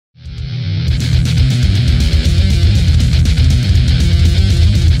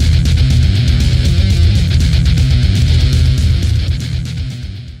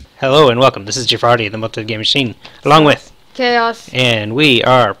Hello and welcome. This is Jaffardi, the Multi-Game Machine, along with Chaos. And we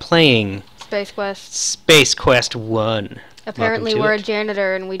are playing Space Quest. Space Quest 1. Apparently we're a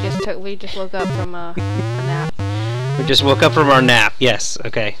janitor and we just woke up from a nap. We just woke up from our nap. Yes.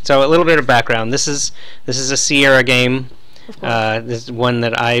 Okay. So a little bit of background. This is a Sierra game. This is one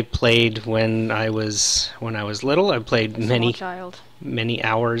that I played when I was little. I played many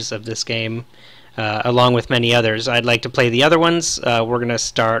hours of this game. Along with many others. I'd like to play the other ones. We're going to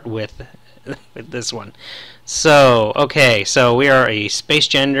start with this one. So, okay, so we are a space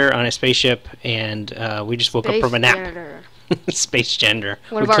janitor on a spaceship, and we just woke up from a nap. Space janitor.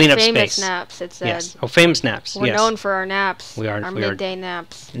 One of our famous naps, it said. Yes. Oh, famous naps. We're known for our naps. We are. Our midday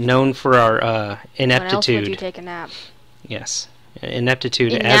naps. Known for our ineptitude. When else would you take a nap? Yes.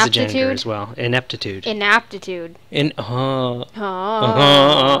 Ineptitude as a janitor as well. Ineptitude. Inaptitude. I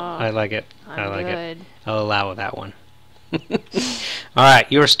like it. I like it. I'll allow that one. Alright,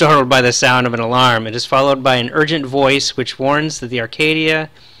 you are startled by the sound of an alarm. It is followed by an urgent voice which warns that the Arcada.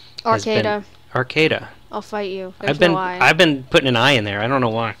 I'll fight you. I've been putting an I in there. I don't know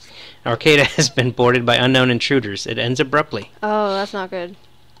why. Arcada has been boarded by unknown intruders. It ends abruptly. Oh, that's not good.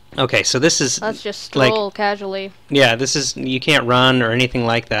 Okay, so this is let's just stroll casually. Yeah, this is, you can't run or anything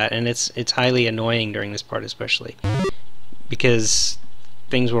like that, and it's highly annoying during this part especially because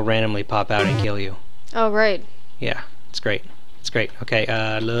things will randomly pop out and kill you. Oh, right. Yeah, it's great. It's great. Okay,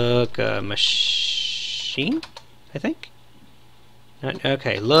 look, machine, I think.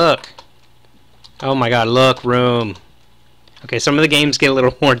 Okay, look. Oh my God, look, room. Okay, some of the games get a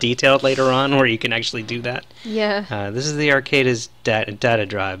little more detailed later on where you can actually do that. Yeah. This is the Arcada's data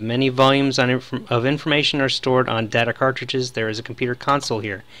drive. Many volumes of information are stored on data cartridges. There is a computer console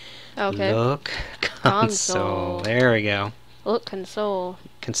here. Okay. Look, console. There we go. Look, console.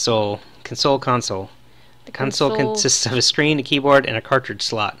 Console. The console consists of a screen, a keyboard, and a cartridge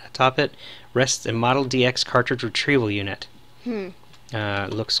slot. Atop it rests a Model DX cartridge retrieval unit.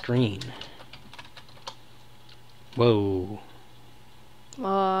 Look, screen. Whoa.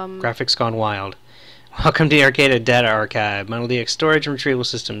 Graphics gone wild. Welcome to the Arcada Data Archive, Model DX storage and retrieval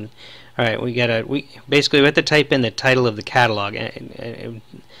system. All right, we basically have to type in the title of the catalog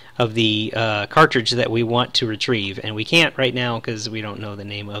of the cartridge that we want to retrieve, and we can't right now because we don't know the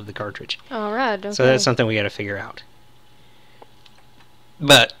name of the cartridge. All right. Okay. So that's something we got to figure out.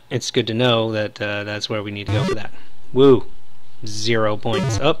 But it's good to know that that's where we need to go for that. Woo, 0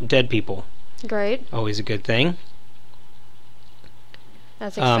 points. Oh, dead people. Great. Always a good thing.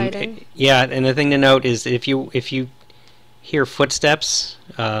 That's exciting. Yeah, and the thing to note is if you hear footsteps,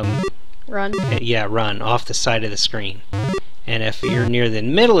 run. Yeah, run off the side of the screen. And if you're near the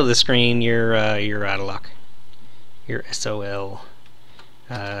middle of the screen, you're out of luck. You're SOL.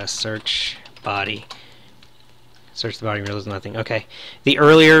 Search body. Search the body reveals nothing. Okay. The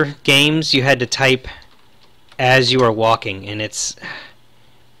earlier games you had to type as you were walking, and it's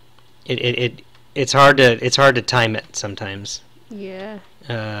hard to time it sometimes. Yeah.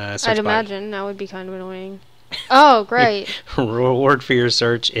 I'd imagine that would be kind of annoying. Oh, great. Reward for your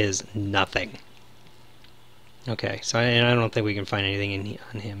search is nothing. Okay, so I don't think we can find anything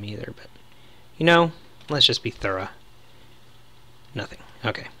on him either, but you know, let's just be thorough. Nothing.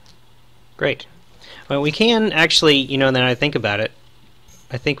 Okay. Great. Well, we can actually, you know, then I think about it,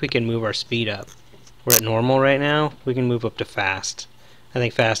 I think we can move our speed up. We're at normal right now. We can move up to fast. I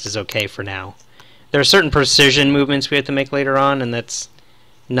think fast is okay for now. There are certain precision movements we have to make later on, and that's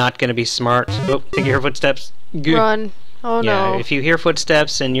not going to be smart. Oh, think you hear footsteps? Run. Oh, no. Yeah, if you hear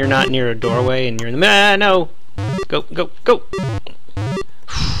footsteps and you're not near a doorway and you're in the... no! Go, go, go!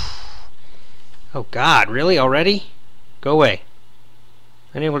 Oh, God, really? Already? Go away.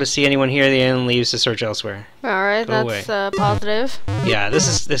 Unable to see anyone here, the alien leaves to search elsewhere. Alright, that's positive. Yeah, this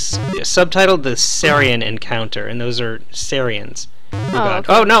is subtitled the Sarian encounter, and those are Sarians. Oh, God.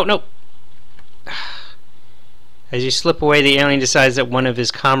 Okay. Oh, no, no! As you slip away, the alien decides that one of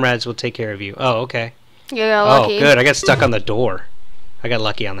his comrades will take care of you. Oh, okay. You got lucky. Oh, good. I got stuck on the door. I got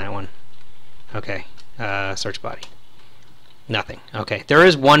lucky on that one. Okay. Search body. Nothing. Okay. There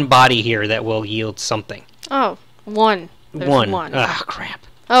is one body here that will yield something. Oh, one. There's one. Ah, crap.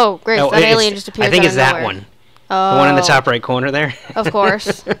 Oh, great. Oh, that alien just appeared. I think it's that one. Oh. The one in the top right corner there. Of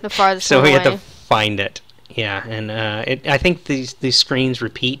course. The farthest so one we away. have to find it. Yeah, and I think these screens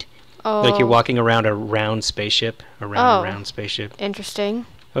repeat. Oh. Like you're walking around a round spaceship. A round spaceship. Interesting.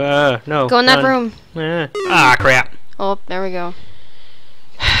 No. Go in that room. Ah, crap. Oh, there we go.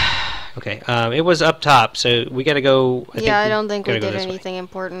 Okay, it was up top, so we gotta go... I don't think we did anything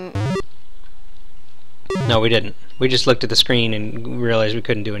important. No, we didn't. We just looked at the screen and realized we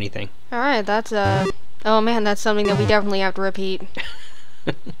couldn't do anything. Alright, that's, oh man, that's something that we definitely have to repeat.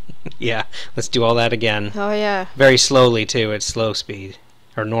 Yeah, let's do all that again. Oh, yeah. Very slowly, too. It's slow speed.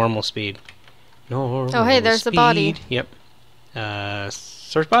 Or normal speed. Normal Oh, hey, there's the body. Yep.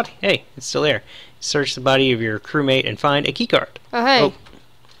 Search body. Hey, it's still there. Search the body of your crewmate and find a keycard. Oh, hey. Oh,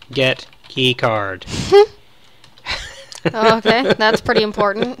 get keycard. Oh, okay, that's pretty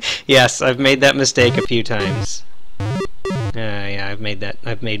important. Yes, I've made that mistake a few times. Yeah,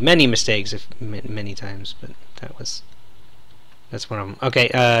 I've made many mistakes many times, but that's one of them. Okay,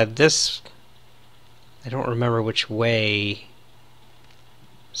 this, I don't remember which way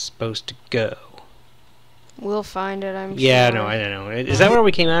it's supposed to go. We'll find it, I'm Yeah, sure. no, I don't know. Is that where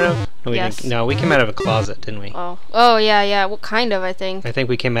we came out of? No, we Yes. didn't. No, we came out of a closet, didn't we? Oh, yeah. Well, kind of, I think. I think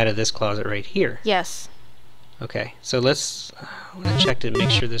we came out of this closet right here. Yes. Okay, so let's I want to check to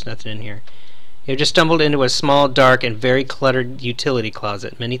make sure there's nothing in here. You just stumbled into a small, dark, and very cluttered utility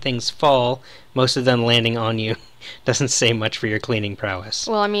closet. Many things fall, most of them landing on you. Doesn't say much for your cleaning prowess.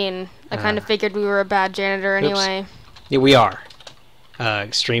 Well, I mean, I kind of figured we were a bad janitor Oops. anyway. Yeah, we are.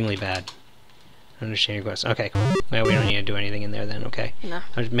 Extremely bad. Understand your question. Okay, cool. Well, we don't need to do anything in there then, okay. No.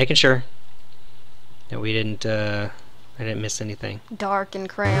 I'm just making sure that we didn't, I didn't miss anything. Dark and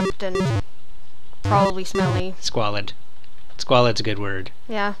cramped and probably smelly. Squalid. Squalid's a good word.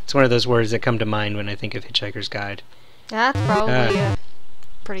 Yeah. It's one of those words that come to mind when I think of Hitchhiker's Guide. That's probably a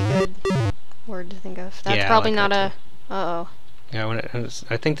pretty good word to think of. That's Yeah, I probably like not that a... Uh-oh. Yeah,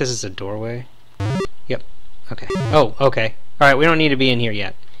 I think this is a doorway. Yep. Okay. Oh, okay. Alright, we don't need to be in here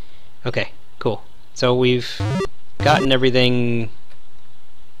yet. Okay, cool. So we've gotten everything.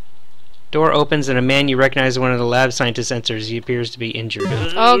 Door opens and a man you recognize as one of the lab scientist enters. He appears to be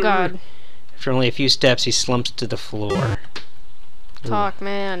injured. Oh, God. After only a few steps, he slumps to the floor. Talk,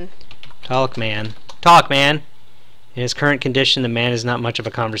 man. Talk, man. Talk, man! In his current condition, the man is not much of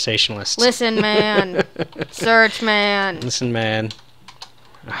a conversationalist. Listen, man. Search, man. Listen, man.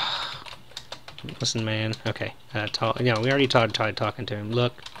 Listen, man. Okay. We already tried talking to him.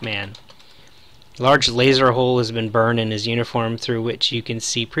 Look, man. A large laser hole has been burned in his uniform through which you can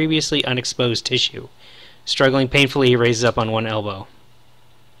see previously unexposed tissue. Struggling painfully, he raises up on one elbow.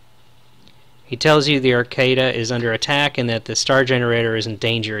 He tells you the Arcada is under attack and that the star generator is in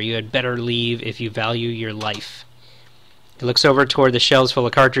danger. You had better leave if you value your life. He looks over toward the shelves full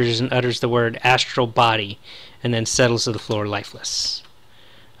of cartridges and utters the word astral body and then settles to the floor lifeless.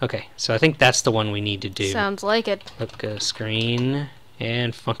 Okay, so I think that's the one we need to do. Sounds like it. Look, screen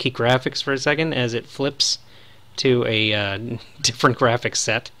and funky graphics for a second as it flips to a different graphics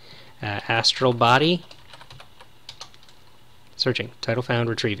set. Astral body. Searching. Title found.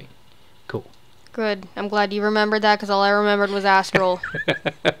 Retrieving. Cool. Good. I'm glad you remembered that, because all I remembered was astral.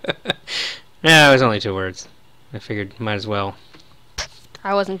 Yeah, it was only 2 words. I figured might as well.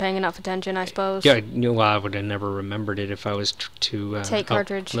 I wasn't paying enough attention, I suppose. Yeah, well, I would have never remembered it if I was to... Take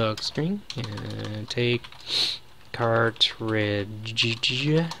cartridge. Look, screen. Take cartridge.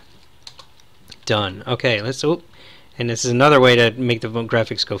 Done. Okay, let's... Oh, and this is another way to make the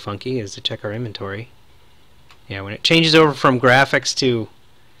graphics go funky, is to check our inventory. Yeah, when it changes over from graphics to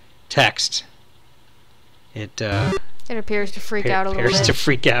text, it appears to freak out a little bit. appears to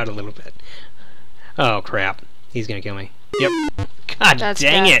freak out a little bit. Oh crap! He's gonna kill me. Yep. God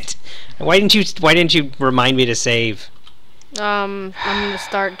dang it! Why didn't you remind me to save? I'm gonna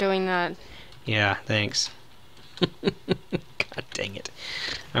start doing that. Yeah, thanks. God dang it!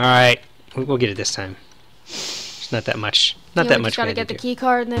 All right, we'll get it this time. It's not that much. Not that much. You gotta get the key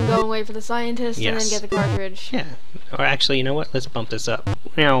card and then go and wait for the scientist and then get the cartridge. Yeah. Or actually, you know what? Let's bump this up.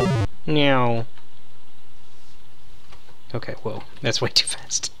 Meow. Meow. Okay, whoa. That's way too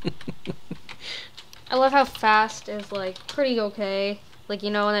fast. I love how fast is, like, pretty okay. Like,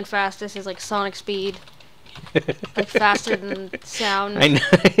 and then fastest is, like, sonic speed. Like, faster than sound. I know.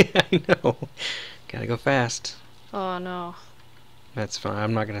 I know. Gotta go fast. Oh, no. That's fine.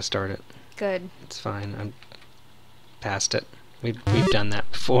 I'm not gonna start it. Good. It's fine. I'm past it. We've done that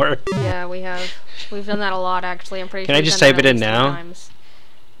before. Yeah, we have. We've done that a lot, actually. I'm pretty sure. Can I just type it in now?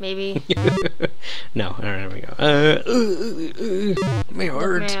 Maybe. No. All right, there we go. My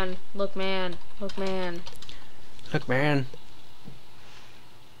heart. Look, man. Look, man. Look, man. Look, man.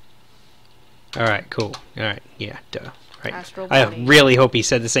 All right, cool. All right, yeah, duh. Right. Astral I body. really hope he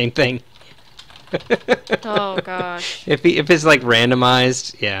said the same thing. Oh gosh. If it's like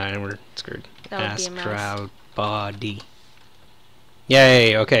randomized, yeah, and we're screwed. That would be a mess. Astral body.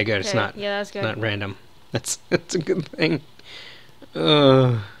 Yay! Okay, good. It's not. Yeah, that's good. Not random. That's a good thing.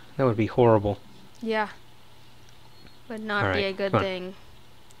 That would be horrible. Yeah. Would not All be right, a good come on. thing.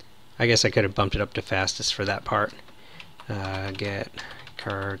 I guess I could have bumped it up to fastest for that part. Get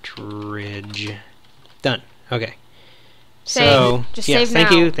cartridge. Done. Okay. So, Just yes, save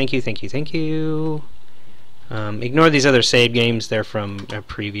thank now. you, thank you, thank you, thank you. Ignore these other save games. They're from a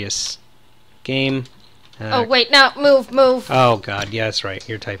previous game. Oh, wait, no, move. Oh, God, yeah, that's right.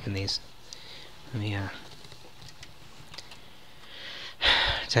 You're typing these. Let me,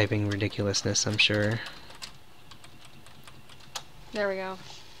 typing ridiculousness, I'm sure. There we go.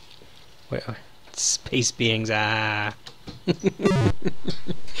 Wait, space beings,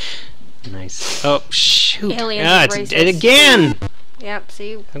 Nice. Oh, shoot. Aliens is It's racist. it again! Yep,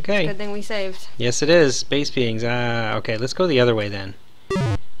 see? Okay. Good thing we saved. Yes, it is. Space beings. Okay, let's go the other way then.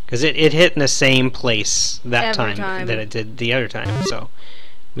 Because it hit in the same place that Every time time. that it did the other time. So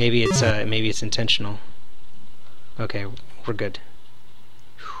maybe it's intentional. Okay, we're good.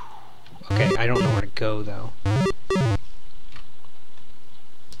 Okay, I don't know where to go though. I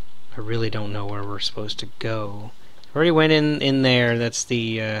really don't know where we're supposed to go. I already went in there. That's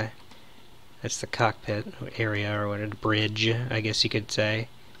the cockpit area or what? A bridge, I guess you could say.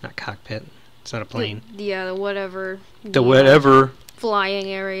 Not cockpit. It's not a plane. The whatever. The whatever. Flying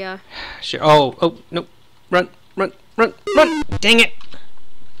area. Sure. Oh, no. Run. Dang it.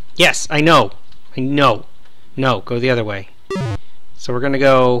 Yes, I know. No, go the other way. So we're going to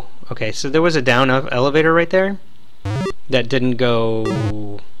go... Okay, so there was a down elevator right there that didn't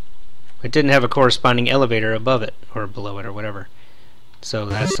go... It didn't have a corresponding elevator above it, or below it, or whatever. So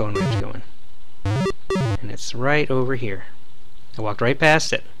that's the one we have to go in. And it's right over here. I walked right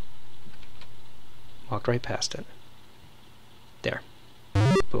past it. There.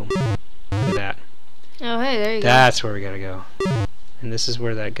 Boom. Look at that. Oh, hey, there you go. That's where we gotta go. And this is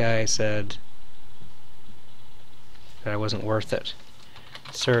where that guy said that I wasn't worth it.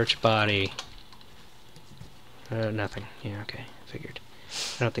 Search body. Nothing. Yeah, okay. Figured.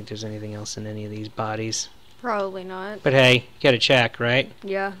 I don't think there's anything else in any of these bodies. Probably not. But hey, you gotta check, right?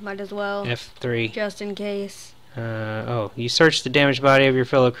 Yeah, might as well. F3. Just in case. You search the damaged body of your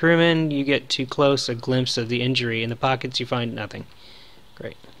fellow crewman. You get too close a glimpse of the injury. In the pockets, you find nothing.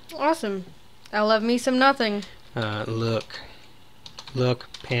 Great. Awesome. I love me some nothing. Look,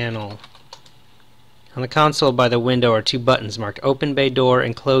 panel. On the console by the window are two buttons marked Open Bay Door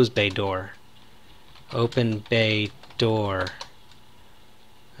and Close Bay Door. Open Bay Door.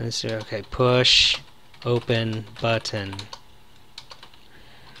 Let's see, okay, push, open, button.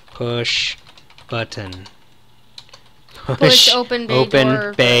 Push, button. Push open bay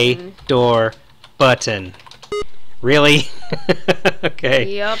door button. Door button. Really?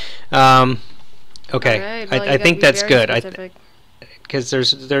 Okay. Yep. Okay. Right, well, I think that's good. Specific. Because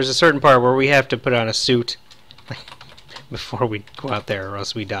there's a certain part where we have to put on a suit before we go out there, or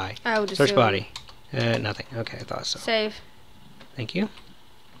else we die. I would Search assume. body. Nothing. Okay, I thought so. Save. Thank you.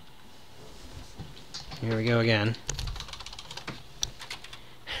 Here we go again.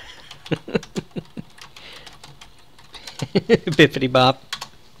 Bippity bop.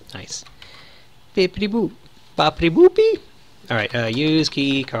 Nice. Bippity boop. Boppity boopy. Alright, use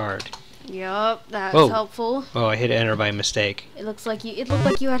key card. Yup, that's Whoa. helpful. Oh, I hit enter by mistake. It looked like you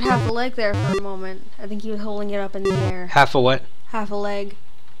had half a leg there for a moment. I think you were holding it up in the air. Half a what? Half a leg.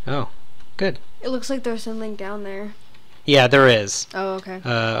 Oh, good. It looks like there's something down there. Yeah, there is. Oh, okay.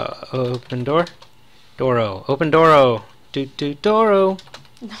 Open door? Doro. Open Doro. Doro.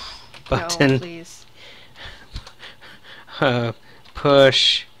 Button. No, please.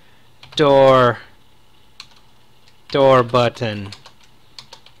 Push. Door. Door button.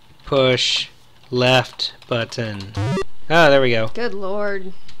 Push. Left button. Ah, there we go. Good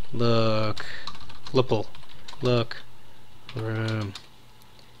lord. Look. Lipple. Look. Room.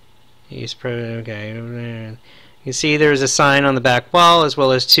 Okay. You can see there's a sign on the back wall, as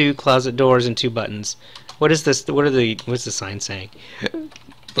well as two closet doors and two buttons. What is this? What's the sign saying?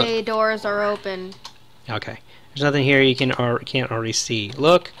 Bay doors are open. Okay. There's nothing here you can't already see.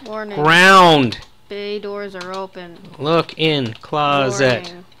 Look. Warning. Ground. Bay doors are open. Look in closet.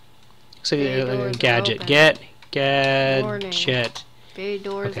 Warning. So Bay doors are gadget. open. Gadget. Warning. Bay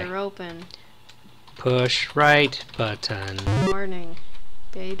doors Okay. are open. Push right button. Warning.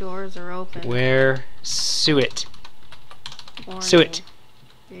 Bay doors are open. Where suit. Warning. Suit.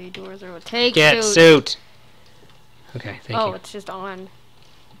 Bay doors are open. Take Get suit. suit. Okay, thank Oh, you. it's just on.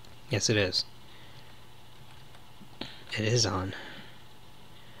 Yes, it is. It is on.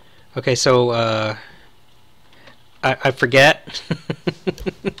 Okay, so I forget.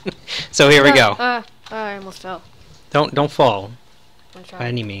 So here we go. I almost fell. Don't fall I'm by trying.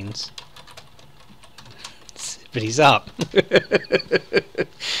 any means. But he's up.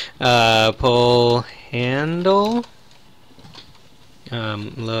 Pull handle.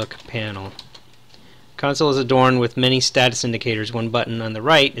 Look panel. Console is adorned with many status indicators. One button on the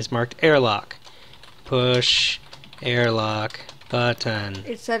right is marked airlock. Push Airlock button.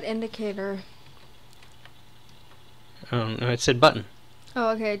 It said indicator. Oh, no, it said button. Oh,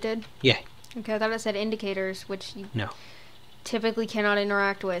 okay, it did? Yeah. Okay, I thought it said indicators, which you No. typically cannot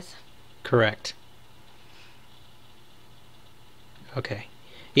interact with. Correct. Okay.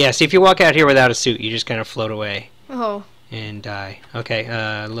 Yeah, see, if you walk out here without a suit, you just kind of float away Oh. and die.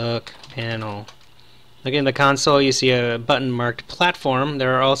 Okay, look, panel. Look in the console, you see a button marked platform.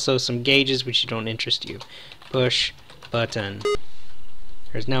 There are also some gauges which don't interest you. Push button.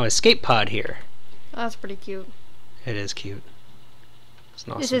 There's now escape pod here. Oh, that's pretty cute. It is cute. It's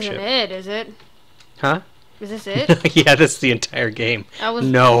an awesome This isn't ship. it, is it? Huh? Is this it? Yeah, that's the entire game.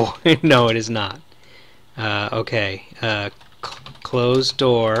 No, no, it is not. Okay. Closed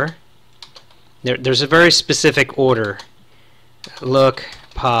door. There's a very specific order. Look,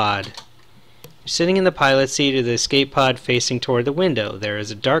 pod. You're sitting in the pilot seat of the escape pod facing toward the window. There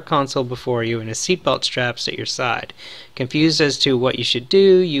is a dark console before you and a seatbelt straps at your side. Confused as to what you should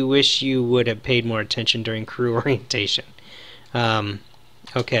do, you wish you would have paid more attention during crew orientation.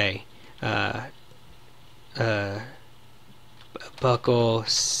 Okay. Buckle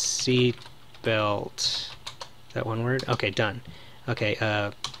seatbelt. Is that one word? Okay, done.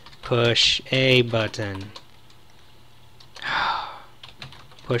 Okay, push A button.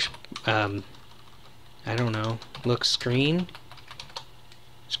 Push, I don't know. Look, screen.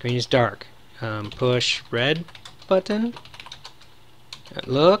 Screen is dark. Push red button.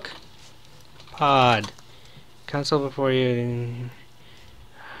 Look. Pod. Console before you.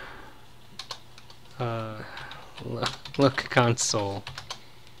 Look, console.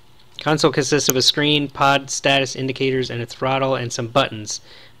 Console consists of a screen, pod status indicators, and a throttle, and some buttons.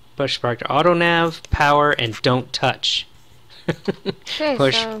 Push spark to auto nav, power, and don't touch. Okay,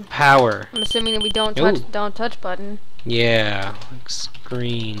 Push so power. I'm assuming that we don't touch button. Yeah,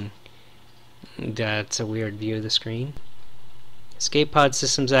 screen. That's a weird view of the screen. Escape pod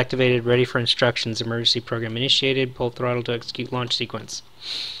systems activated, ready for instructions. Emergency program initiated. Pull throttle to execute launch sequence.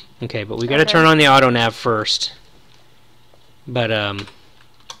 Okay, but we gotta turn on the auto nav first. But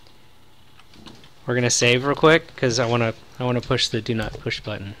we're gonna save real quick because I wanna push the do not push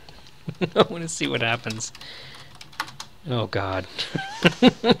button. I wanna see what happens. Oh God.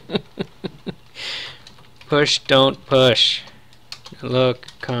 Push, don't push. Look,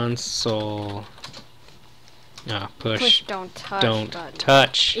 console. Ah, push. Don't touch. Don't button.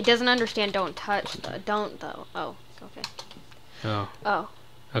 touch. It doesn't understand don't touch. Don't though. Oh, okay. Oh. Oh.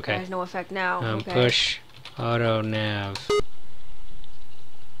 Okay. There's no effect now. Okay. Push auto nav.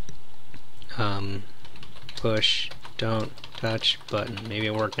 Push don't touch button. Maybe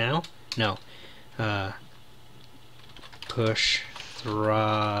it'll work now? No. Push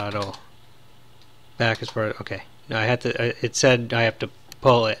throttle. Back is part. Okay. No, I had to. It said I have to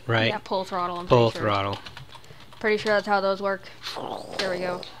pull it, right? Yeah, pull throttle. I'm pull pretty sure. throttle. Pretty sure that's how those work. There we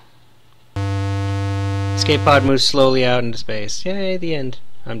go. Escape pod moves slowly out into space. Yay, the end.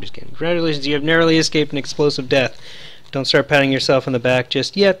 I'm just kidding. Congratulations, you have narrowly escaped an explosive death. Don't start patting yourself on the back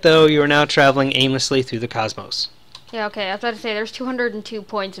just yet, though. You are now traveling aimlessly through the cosmos. Yeah, okay. I was about to say, there's 202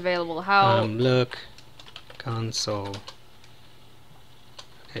 points available. How? Look. Console.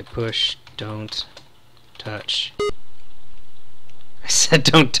 Okay, push. Don't touch. I said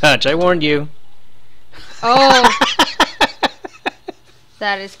don't touch. I warned you. Oh!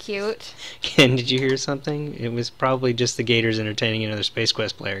 That is cute. Ken, did you hear something? It was probably just the Gators entertaining another Space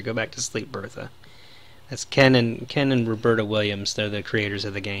Quest player. Go back to sleep, Bertha. That's Ken and Roberta Williams. They're the creators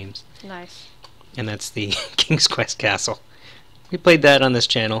of the games. Nice. And that's the King's Quest Castle. We played that on this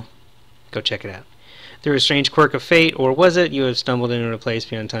channel. Go check it out. Through a strange quirk of fate, or was it, you have stumbled into a place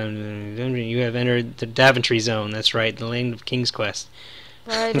beyond time. You have entered the Daventry Zone. That's right, the land of King's Quest.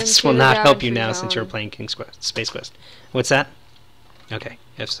 Right. This will not help you now since you're playing King's Quest, Space Quest. What's that? Okay,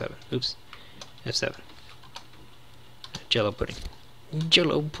 F7. Oops. F7. Jello pudding.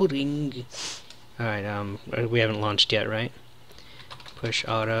 Jello pudding. Alright, we haven't launched yet, right? Push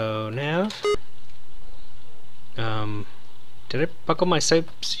auto nav. Did I buckle my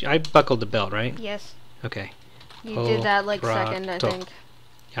sights? I buckled the belt, right? Yes. Okay. You did that like second, I think.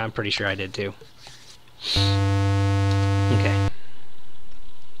 Yeah, I'm pretty sure I did too. Okay.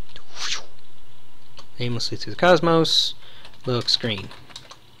 Aimlessly through the cosmos. Look, screen.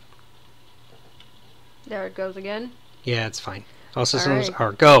 There it goes again. Yeah, it's fine. All systems right.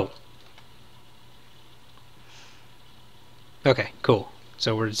 are go. Okay, cool.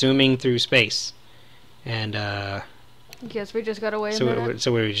 So we're zooming through space, and Guess we just gotta wait a minute.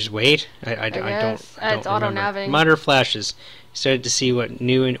 so we just wait. I don't It's auto remember. navving. Monitor flashes. Started to see what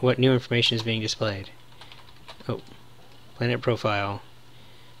new information is being displayed. Oh, planet profile.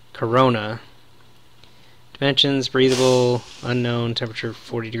 Corona. Dimensions, breathable, unknown, temperature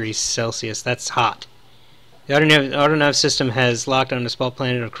 40 degrees Celsius. That's hot. The autonav system has locked on the small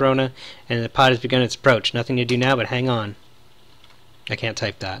planet of Corona, and the pod has begun its approach. Nothing to do now but hang on. I can't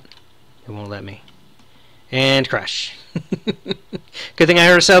type that. It won't let me. And crash. Good thing I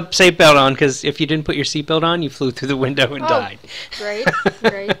had a seatbelt on, because if you didn't put your seatbelt on, you flew through the window and died. Great,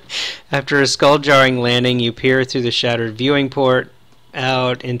 great. After a skull-jarring landing, you peer through the shattered viewing port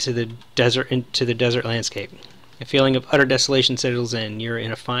out into the desert landscape. A feeling of utter desolation settles in. You're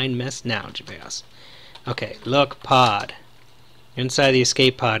in a fine mess now, Javias. Okay, look, pod. Inside the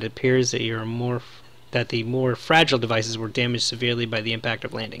escape pod, it appears that the more fragile devices were damaged severely by the impact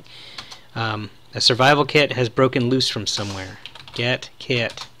of landing. A survival kit has broken loose from somewhere. Get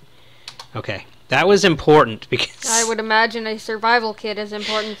kit. Okay, that was important because I would imagine a survival kit is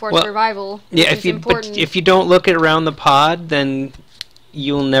important for survival. Yeah, if you don't look around the pod, then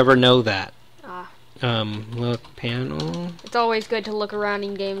you'll never know that. Look panel. It's always good to look around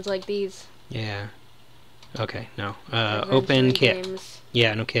in games like these. Yeah. Okay, no. Open kit. Games.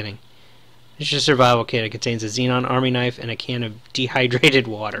 Yeah, no kidding. It's just a survival kit. It contains a xenon army knife and a can of dehydrated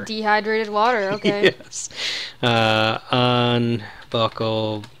water. Dehydrated water, okay. Yes.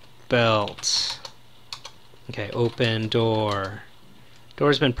 Unbuckle belt. Okay, open door.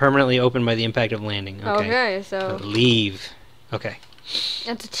 Door's been permanently opened by the impact of landing. Okay, so leave. Okay.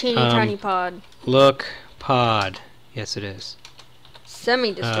 That's a teeny tiny pod. Look, pod. Yes, it is.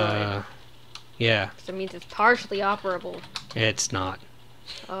 Semi-destroyed. Yeah. So that means it's partially operable. It's not.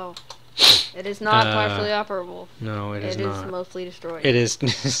 Oh. It is not partially operable. No, it is not. It is mostly destroyed. It is.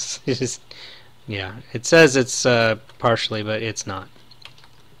 It is. Yeah. It says it's partially, but it's not.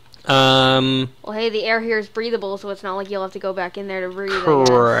 Well, hey, the air here is breathable, so it's not like you'll have to go back in there to breathe.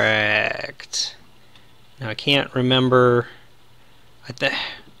 Correct. Now I can't remember.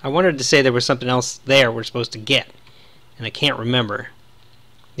 I wanted to say there was something else there we're supposed to get, and I can't remember.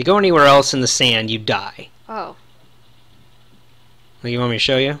 You go anywhere else in the sand, you die. Oh. You want me to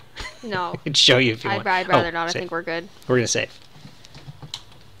show you? No. I can show you if you want. I'd rather not. I think we're good. We're going to save.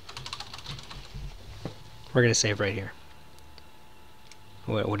 We're going to save right here.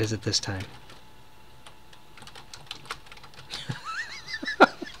 What is it this time?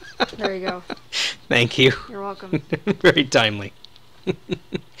 There you go. Thank you. You're welcome. Very timely.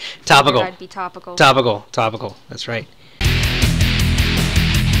 Topical. I'd be topical. Topical. Topical. That's right.